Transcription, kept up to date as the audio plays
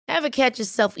Ever catch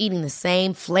yourself eating the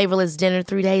same flavorless dinner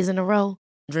 3 days in a row?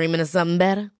 Dreaming of something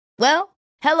better? Well,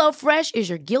 HelloFresh is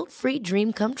your guilt-free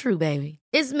dream come true, baby.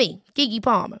 It's me, Keke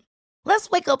Palmer. Let's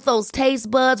wake up those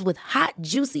taste buds with hot,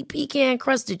 juicy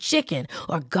pecan-crusted chicken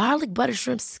or garlic butter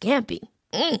shrimp scampi.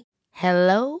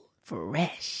 Hello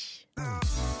Fresh.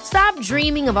 Stop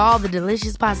dreaming of all the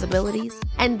delicious possibilities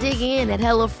and dig in at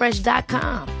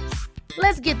HelloFresh.com.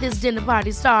 Let's get this dinner party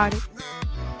started.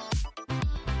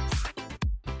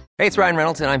 Hey, it's Ryan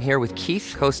Reynolds, and I'm here with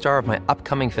Keith, co-star of my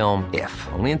upcoming film, If,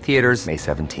 only in theaters May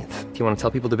 17th. Do you want to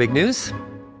tell people the big news?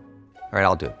 All right,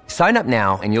 I'll do it. Sign up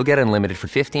now and you'll get unlimited for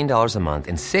 $15 a month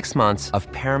and 6 months of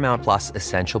Paramount Plus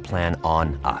Essential Plan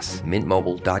on us.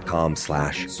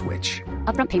 MintMobile.com/switch.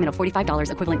 Upfront payment of $45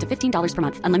 equivalent to $15 per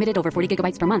month. Unlimited over 40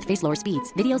 gigabytes per month. Face lower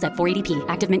speeds. Videos at 480p.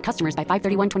 Active Mint customers by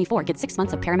 531.24 get 6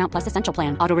 months of Paramount Plus Essential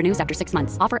Plan. Auto renews after 6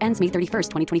 months. Offer ends May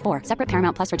 31st, 2024. Separate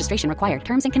Paramount Plus registration required.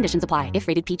 Terms and conditions apply if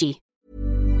rated PG.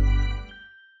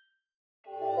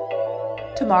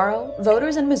 Tomorrow,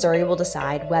 voters in Missouri will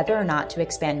decide whether or not to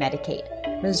expand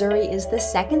Medicaid. Missouri is the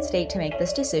second state to make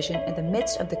this decision in the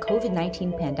midst of the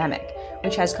COVID-19 pandemic,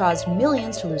 which has caused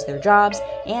millions to lose their jobs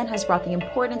and has brought the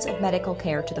importance of medical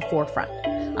care to the forefront.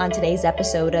 On today's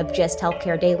episode of Just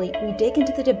Healthcare Daily, we dig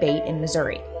into the debate in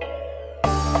Missouri.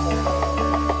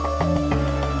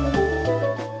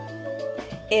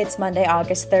 It's Monday,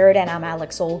 August 3rd, and I'm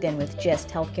Alex Olgin with Just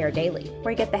Healthcare Daily,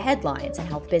 where you get the headlines and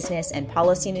health business and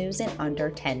policy news in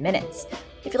under 10 minutes.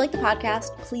 If you like the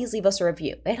podcast, please leave us a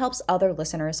review. It helps other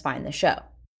listeners find the show.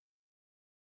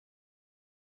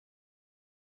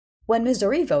 When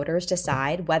Missouri voters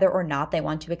decide whether or not they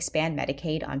want to expand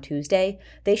Medicaid on Tuesday,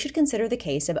 they should consider the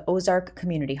case of Ozark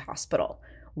Community Hospital.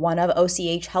 One of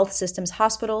OCH Health System's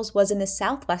hospitals was in the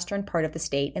southwestern part of the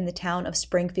state in the town of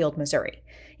Springfield, Missouri.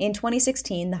 In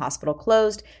 2016, the hospital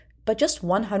closed, but just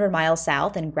 100 miles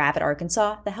south in Gravette,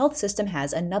 Arkansas, the health system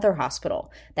has another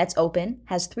hospital that's open,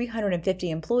 has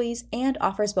 350 employees, and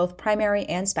offers both primary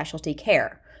and specialty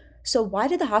care. So why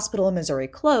did the hospital in Missouri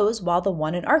close while the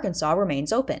one in Arkansas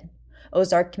remains open?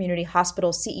 Ozark Community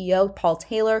Hospital CEO Paul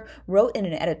Taylor wrote in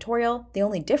an editorial, "The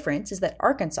only difference is that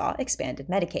Arkansas expanded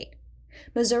Medicaid."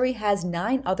 Missouri has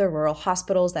 9 other rural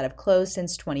hospitals that have closed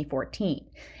since 2014,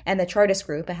 and the Chartis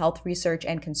Group, a health research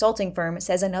and consulting firm,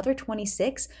 says another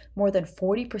 26, more than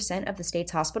 40% of the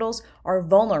state's hospitals, are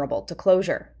vulnerable to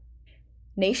closure.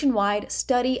 Nationwide,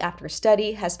 study after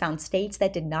study has found states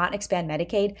that did not expand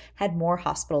Medicaid had more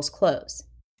hospitals close.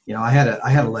 You know, I had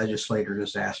a legislator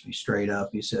just ask me straight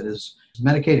up. He said, "Is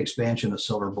Medicaid expansion a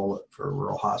silver bullet for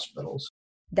rural hospitals?"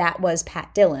 That was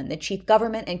Pat Dillon, the Chief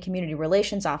Government and Community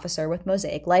Relations Officer with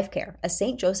Mosaic Life Care, a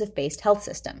St. Joseph-based health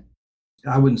system.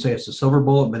 I wouldn't say it's a silver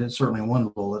bullet, but it's certainly one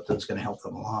bullet that's going to help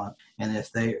them a lot. And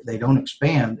if they don't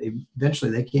expand,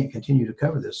 eventually they can't continue to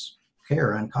cover this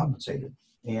care uncompensated.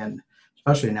 And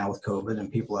especially now with COVID and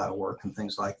people out of work and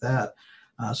things like that.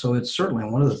 So it's certainly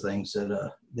one of the things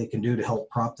that they can do to help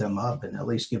prop them up and at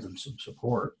least give them some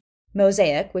support.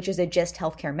 Mosaic, which is a Just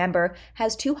Healthcare member,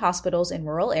 has 2 hospitals in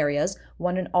rural areas,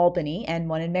 one in Albany and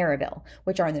one in Maryville,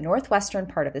 which are in the northwestern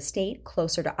part of the state,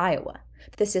 closer to Iowa.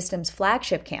 The system's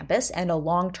flagship campus and a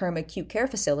long-term acute care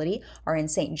facility are in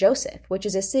St. Joseph, which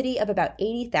is a city of about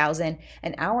 80,000,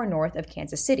 an hour north of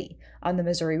Kansas City, on the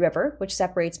Missouri River, which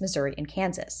separates Missouri and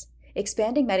Kansas.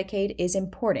 Expanding Medicaid is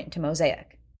important to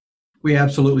Mosaic. We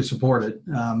absolutely support it.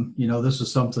 This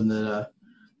is something that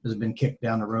has been kicked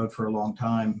down the road for a long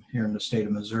time here in the state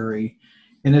of Missouri.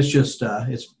 And it's just,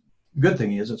 it's good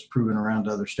thing is it's proven around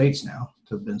other states now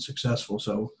to have been successful.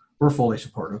 So we're fully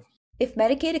supportive. If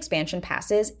Medicaid expansion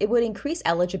passes, it would increase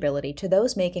eligibility to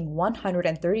those making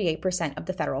 138% of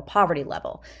the federal poverty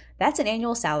level. That's an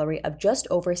annual salary of just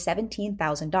over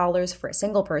 $17,000 for a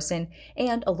single person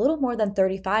and a little more than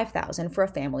 $35,000 for a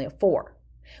family of 4.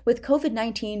 With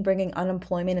COVID-19 bringing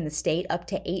unemployment in the state up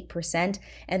to 8%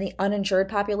 and the uninsured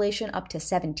population up to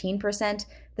 17%,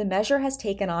 the measure has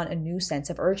taken on a new sense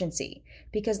of urgency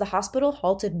because the hospital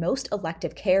halted most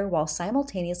elective care while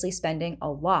simultaneously spending a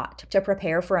lot to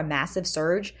prepare for a massive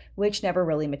surge, which never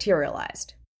really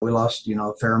materialized. We lost,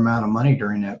 a fair amount of money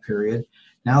during that period.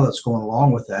 Now that's going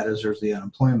along with that is there's the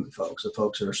unemployment folks, the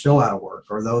folks that are still out of work,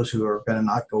 or those who are going to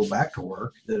not go back to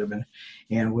work that have been,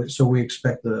 so we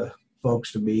expect the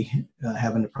folks to be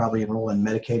having to probably enroll in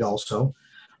Medicaid also.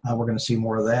 We're going to see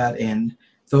more of that. And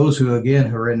those who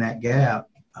are in that gap,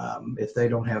 if they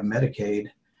don't have Medicaid,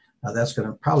 that's going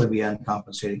to probably be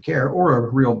uncompensated care or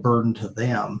a real burden to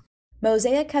them.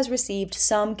 Mosaic has received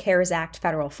some CARES Act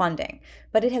federal funding,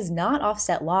 but it has not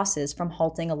offset losses from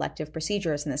halting elective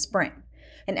procedures in the spring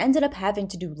and ended up having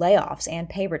to do layoffs and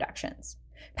pay reductions.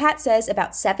 Pat says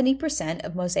about 70%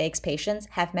 of Mosaic's patients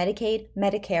have Medicaid,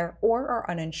 Medicare, or are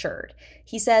uninsured.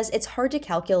 He says it's hard to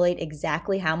calculate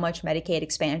exactly how much Medicaid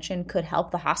expansion could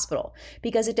help the hospital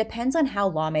because it depends on how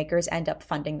lawmakers end up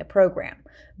funding the program.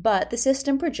 But the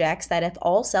system projects that if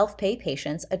all self-pay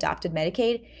patients adopted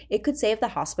Medicaid, it could save the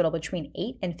hospital between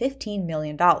 $8 and $15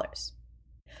 million.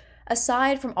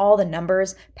 Aside from all the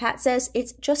numbers, Pat says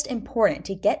it's just important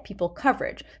to get people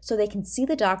coverage so they can see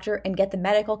the doctor and get the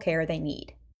medical care they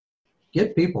need.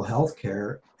 Get people health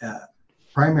care,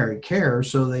 primary care,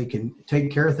 so they can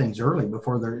take care of things early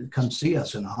before they come see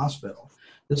us in the hospital.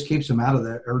 This keeps them out of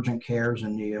the urgent cares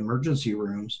and the emergency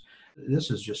rooms. This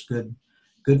is just good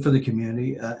for the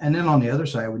community. And then on the other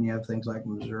side, when you have things like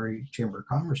Missouri Chamber of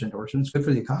Commerce endorsement, it's good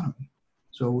for the economy.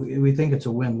 So we think it's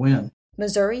a win-win.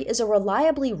 Missouri is a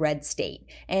reliably red state,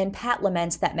 and Pat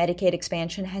laments that Medicaid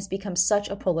expansion has become such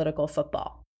a political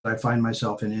football. I find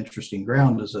myself in interesting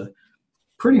ground as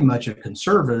pretty much a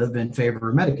conservative in favor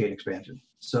of Medicaid expansion.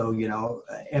 So,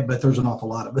 but there's an awful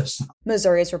lot of us.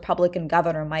 Missouri's Republican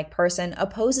Governor Mike Parson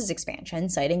opposes expansion,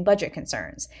 citing budget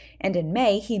concerns. And in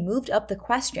May, he moved up the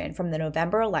question from the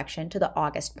November election to the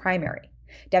August primary.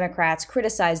 Democrats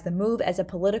criticized the move as a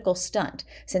political stunt,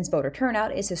 since voter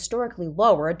turnout is historically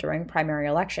lower during primary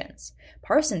elections.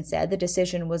 Parson said the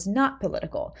decision was not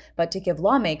political, but to give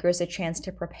lawmakers a chance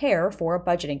to prepare for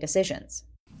budgeting decisions.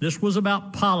 This was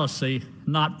about policy,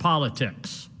 not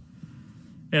politics.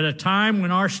 At a time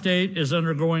when our state is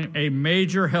undergoing a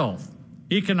major health,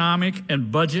 economic,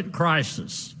 and budget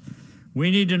crisis,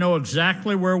 we need to know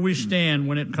exactly where we stand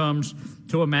when it comes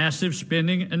to a massive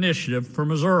spending initiative for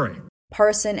Missouri.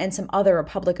 Parson and some other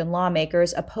Republican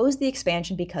lawmakers opposed the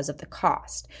expansion because of the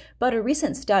cost. But a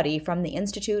recent study from the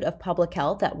Institute of Public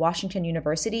Health at Washington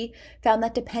University found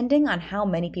that depending on how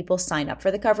many people sign up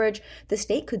for the coverage, the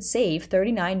state could save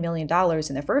 $39 million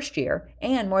in the first year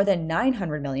and more than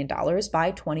 $900 million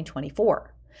by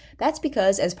 2024. That's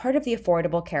because, as part of the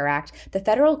Affordable Care Act, the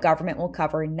federal government will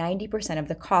cover 90% of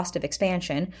the cost of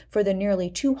expansion for the nearly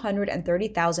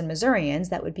 230,000 Missourians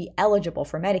that would be eligible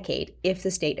for Medicaid if the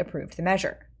state approved the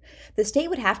measure. The state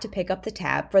would have to pick up the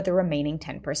tab for the remaining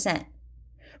 10%.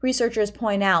 Researchers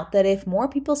point out that if more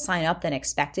people sign up than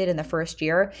expected in the first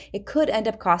year, it could end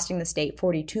up costing the state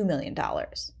 $42 million.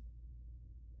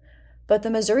 But the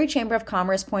Missouri Chamber of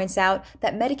Commerce points out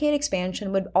that Medicaid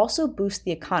expansion would also boost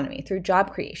the economy through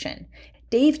job creation.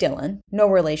 Dave Dillon, no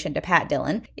relation to Pat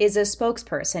Dillon, is a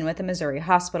spokesperson with the Missouri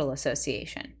Hospital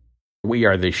Association. We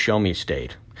are the show-me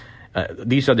state.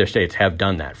 These other states have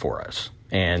done that for us.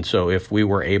 And so if we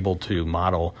were able to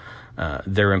model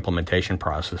their implementation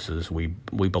processes, we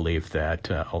believe that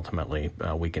ultimately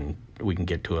we can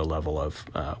get to a level of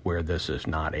where this is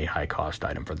not a high-cost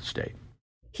item for the state.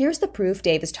 Here's the proof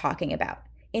Dave is talking about.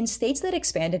 In states that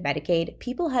expanded Medicaid,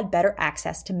 people had better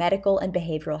access to medical and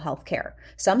behavioral health care.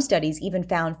 Some studies even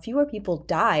found fewer people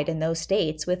died in those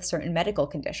states with certain medical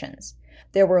conditions.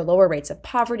 There were lower rates of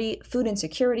poverty, food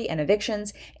insecurity, and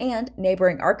evictions, and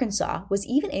neighboring Arkansas was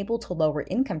even able to lower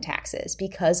income taxes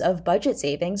because of budget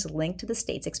savings linked to the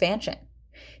state's expansion.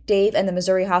 Dave and the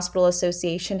Missouri Hospital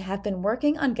Association have been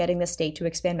working on getting the state to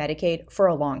expand Medicaid for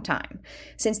a long time.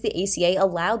 Since the ACA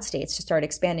allowed states to start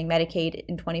expanding Medicaid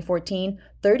in 2014,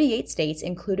 38 states,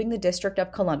 including the District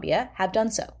of Columbia, have done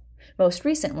so. Most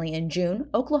recently, in June,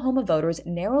 Oklahoma voters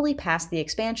narrowly passed the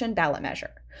expansion ballot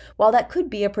measure. While that could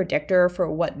be a predictor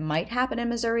for what might happen in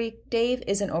Missouri, Dave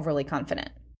isn't overly confident.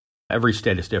 Every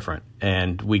state is different,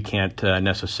 and we can't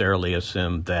necessarily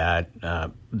assume that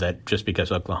just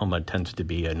because Oklahoma tends to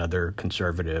be another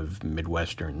conservative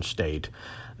Midwestern state,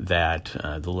 that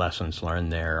the lessons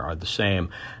learned there are the same.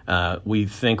 We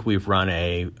think we've run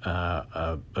a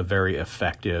very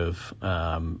effective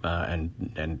and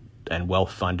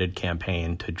well-funded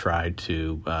campaign to try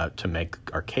to make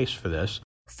our case for this.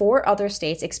 4 other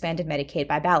states expanded Medicaid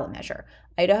by ballot measure: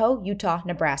 Idaho, Utah,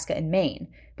 Nebraska, and Maine.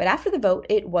 But after the vote,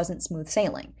 it wasn't smooth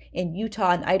sailing. In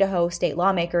Utah and Idaho, state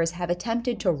lawmakers have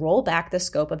attempted to roll back the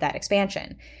scope of that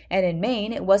expansion. And in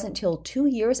Maine, it wasn't until 2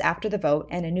 years after the vote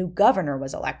and a new governor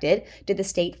was elected did the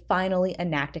state finally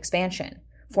enact expansion.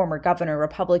 Former Governor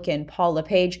Republican Paul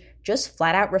LePage just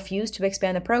flat out refused to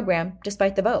expand the program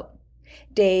despite the vote.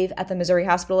 Dave at the Missouri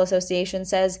Hospital Association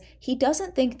says he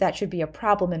doesn't think that should be a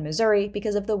problem in Missouri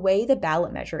because of the way the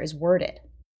ballot measure is worded.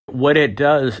 What it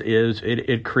does is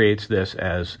it creates this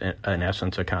as, in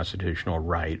essence, a constitutional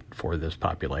right for this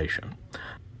population.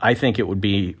 I think it would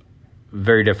be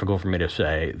very difficult for me to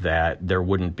say that there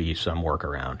wouldn't be some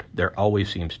workaround. There always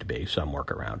seems to be some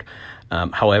workaround.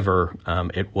 However,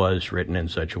 it was written in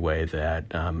such a way that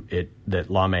that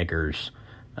lawmakers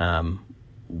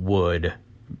would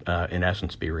in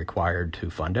essence, be required to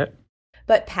fund it.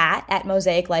 But Pat at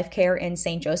Mosaic Life Care in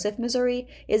St. Joseph, Missouri,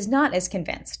 is not as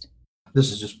convinced.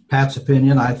 This is just Pat's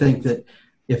opinion. I think that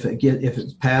if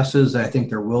it passes, I think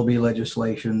there will be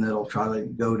legislation that'll try to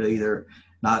go to either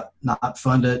not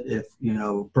fund it if,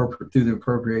 through the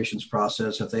appropriations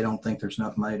process, if they don't think there's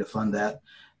enough money to fund that.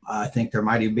 I think there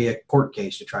might even be a court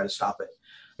case to try to stop it.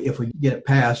 If we get it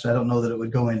passed, I don't know that it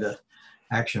would go into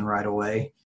action right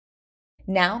away.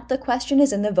 Now, the question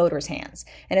is in the voters' hands,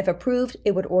 and if approved,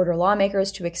 it would order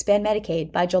lawmakers to expand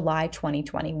Medicaid by July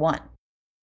 2021.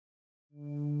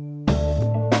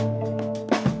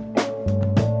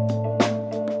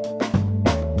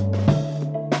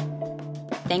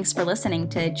 Thanks for listening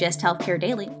to Just Healthcare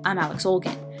Daily. I'm Alex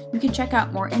Olgin. You can check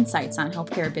out more insights on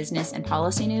healthcare business and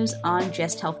policy news on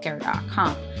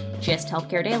justhealthcare.com. Just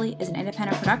Healthcare Daily is an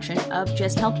independent production of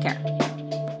Just Healthcare.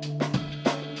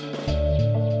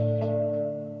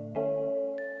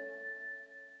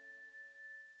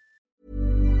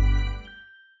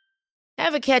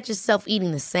 Ever catch yourself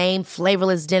eating the same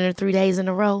flavorless dinner 3 days in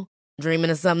a row?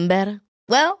 Dreaming of something better?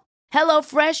 Well,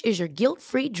 HelloFresh is your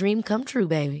guilt-free dream come true,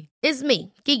 baby. It's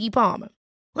me, Keke Palmer.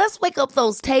 Let's wake up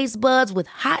those taste buds with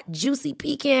hot, juicy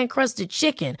pecan-crusted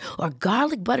chicken or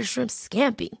garlic butter shrimp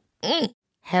scampi.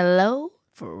 Hello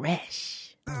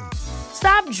Fresh.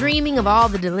 Stop dreaming of all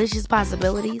the delicious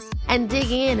possibilities and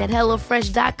dig in at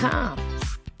HelloFresh.com.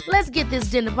 Let's get this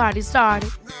dinner party started.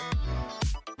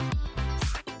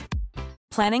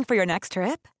 Planning for your next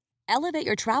trip? Elevate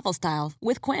your travel style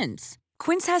with Quince.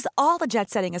 Quince has all the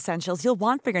jet-setting essentials you'll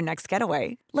want for your next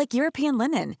getaway, like European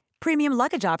linen, premium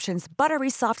luggage options, buttery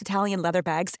soft Italian leather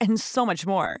bags, and so much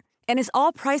more. And is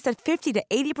all priced at 50 to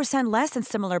 80% less than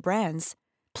similar brands.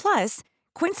 Plus,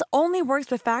 Quince only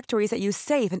works with factories that use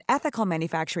safe and ethical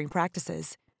manufacturing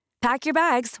practices. Pack your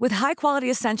bags with high-quality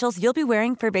essentials you'll be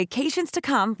wearing for vacations to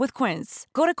come with Quince.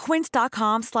 Go to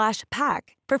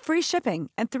quince.com/pack for free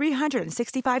shipping and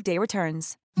 365-day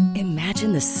returns.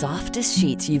 Imagine the softest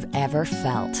sheets you've ever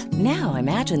felt. Now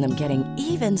imagine them getting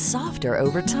even softer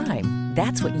over time.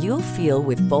 That's what you'll feel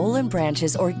with Boll &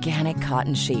 Branch's organic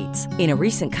cotton sheets. In a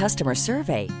recent customer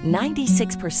survey,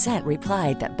 96%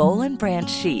 replied that Boll & Branch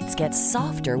sheets get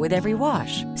softer with every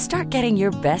wash. Start getting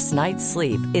your best night's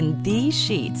sleep in these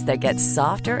sheets that get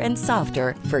softer and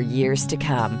softer for years to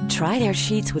come. Try their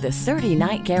sheets with a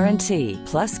 30-night guarantee.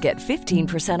 Plus, get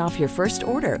 15% off your first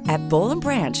order at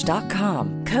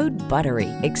bollandbranch.com. Code BUTTERY.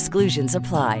 Exclusions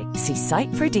apply. See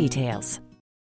site for details.